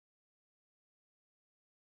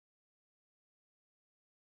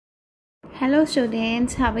Hello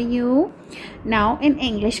students, how are you? Now in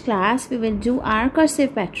English class we will do our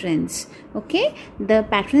cursive patterns. Okay, the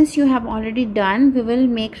patterns you have already done we will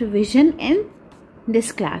make revision in this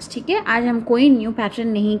class. ठीक है, आज हम कोई new pattern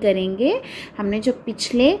नहीं करेंगे. हमने जो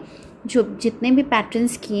पिछले जितने भी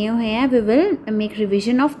पैटर्न्स किए हुए हैं we will make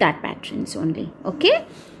revision of that patterns only. Okay,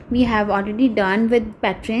 we have already done with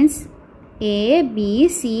patterns A, B,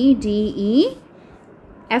 C, D, E.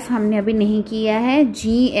 F हमने अभी नहीं किया है.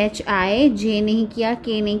 G, H, I, J नहीं किया,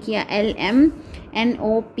 K नहीं किया, L, M, N,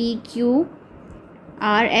 O, P, Q,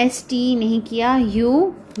 R, S, T नहीं किया, U,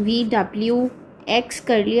 V, W, X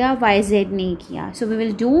कर लिया, Y, Z नहीं किया. So we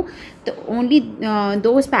will do the only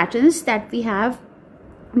those patterns that we have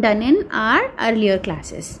done in our earlier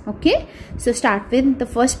classes. Okay, so start with the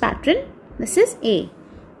first pattern. This is A,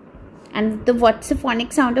 and what's the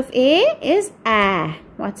phonic sound of A is A.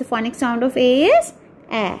 What's the phonic sound of A is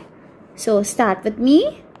A. So start with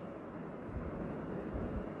me.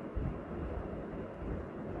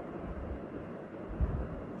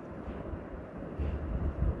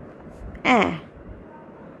 A.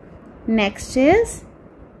 Next is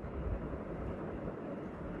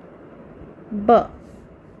B.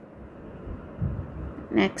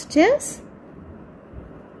 Next is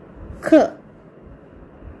K.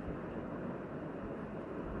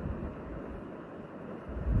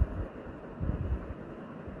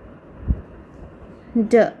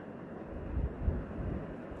 D. A.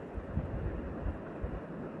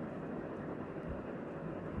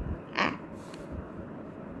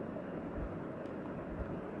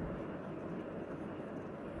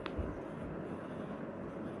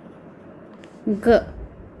 G.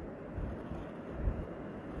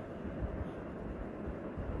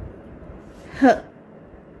 H.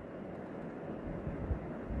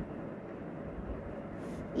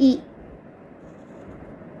 E.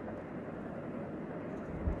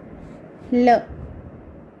 L.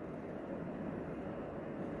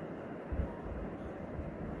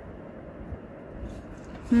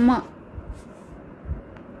 M.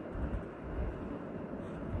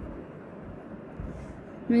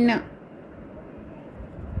 N.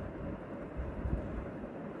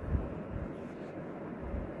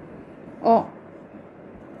 O.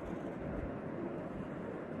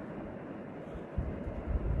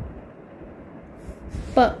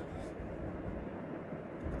 P.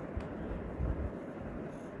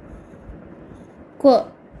 Q.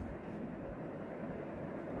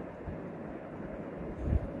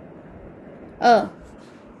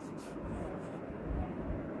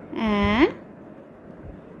 And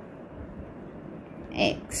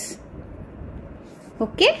X.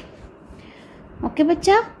 Okay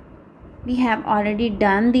बच्चा, we have already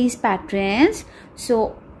done these patterns. So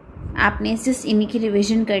आपने सिर्फ इन्हीं की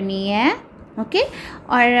revision करनी है. Okay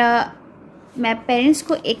और मैं parents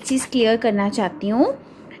को एक चीज़ क्लियर करना चाहती हूँ.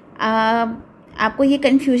 आपको ये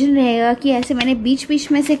कन्फ्यूजन रहेगा कि ऐसे मैंने बीच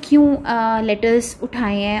बीच में से क्यों लेटर्स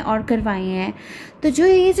उठाए हैं और करवाए हैं. तो जो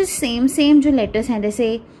ये जो सेम जो लेटर्स हैं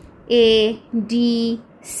जैसे A, D,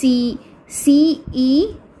 C, C,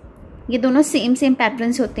 E, ये दोनों सेम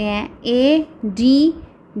पैटर्न्स होते हैं. A, D,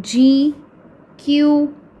 G, Q,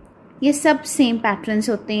 ये सब सेम पैटर्न्स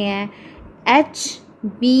होते हैं. H,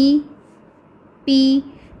 B, P,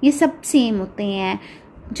 ये सब सेम होते हैं.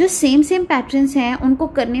 जो सेम पैटर्न्स हैं उनको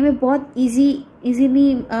करने में बहुत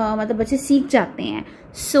इजीली मतलब बच्चे सीख जाते हैं.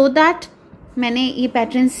 सो दैट मैंने ये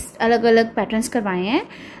पैटर्न्स अलग अलग पैटर्न्स करवाए हैं.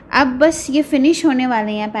 अब बस ये फिनिश होने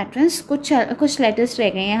वाले हैं पैटर्न्स. कुछ लेटर्स रह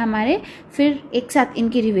गए हैं हमारे, फिर एक साथ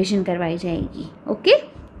इनकी रिवीजन करवाई जाएगी. ओके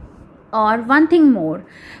और वन थिंग मोर,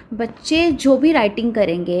 बच्चे जो भी राइटिंग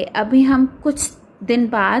करेंगे अभी हम कुछ दिन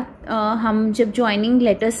बाद हम जब ज्वाइनिंग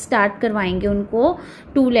लेटर्स स्टार्ट करवाएंगे उनको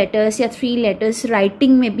 2 लेटर्स या 3 लेटर्स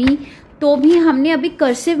राइटिंग में भी, तो भी हमने अभी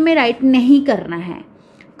कर्सिव में राइट नहीं करना है.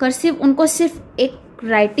 कर्सिव उनको सिर्फ एक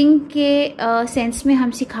राइटिंग के सेंस में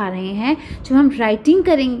हम सिखा रहे हैं. जब हम राइटिंग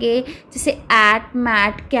करेंगे जैसे एट,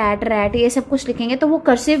 मैट, कैट, रैट ये सब कुछ लिखेंगे तो वो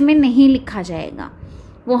कर्सिव में नहीं लिखा जाएगा.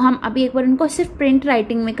 वो हम अभी एक बार उनको सिर्फ प्रिंट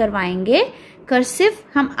राइटिंग में करवाएंगे. कर्सिव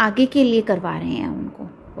हम आगे के लिए करवा रहे हैं उनको.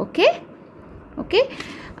 ओके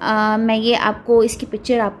मैं ये आपको इसकी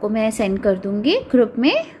पिक्चर आपको मैं सेंड कर दूंगी ग्रुप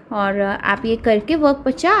में, और आप ये करके वर्क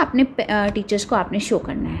बच्चा अपने टीचर्स को आपने शो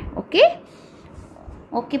करना है.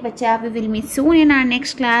 ओके बच्चा, we will meet soon in our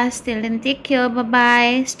next class. Till then take care, bye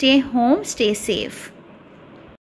bye, stay home, stay safe.